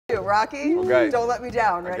Rocky. Okay. Don't let me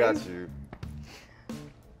down. Ready? I got you.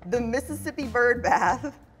 The Mississippi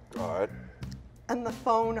Birdbath All right. and the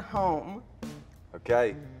phone home.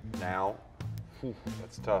 Okay. Now,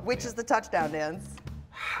 that's tough. Which is the touchdown dance?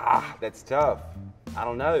 That's tough. I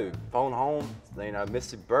don't know. Phone home, you know,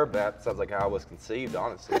 Mississippi Birdbath sounds like how I was conceived,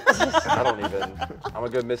 honestly. I'm gonna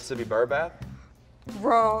go Mississippi Birdbath.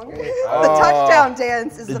 Wrong. The touchdown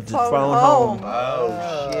dance is the phone home.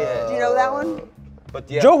 Oh, shit. Do you know that one? But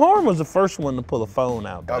yeah. Joe Horn was the first one to pull a phone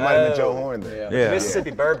out. I might have been Joe Horn there. Yeah.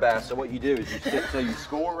 Mississippi Birdbath, so what you do is you sit till you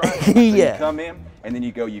score, right? So Yeah. you come in, and then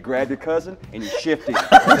you go, you grab your cousin, and you shift it.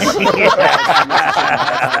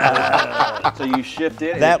 So you shift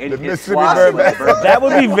it, That- and The it Mississippi flies Birdbath. with the That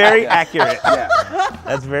would be very accurate. Yeah.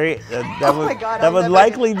 That's very, that Oh would, my God, that I'll would never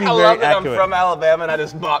likely be I very love that accurate. I'm from Alabama and I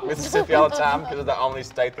just mock Mississippi all the time because it's the only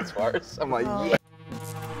state that's worse. I'm like, yeah.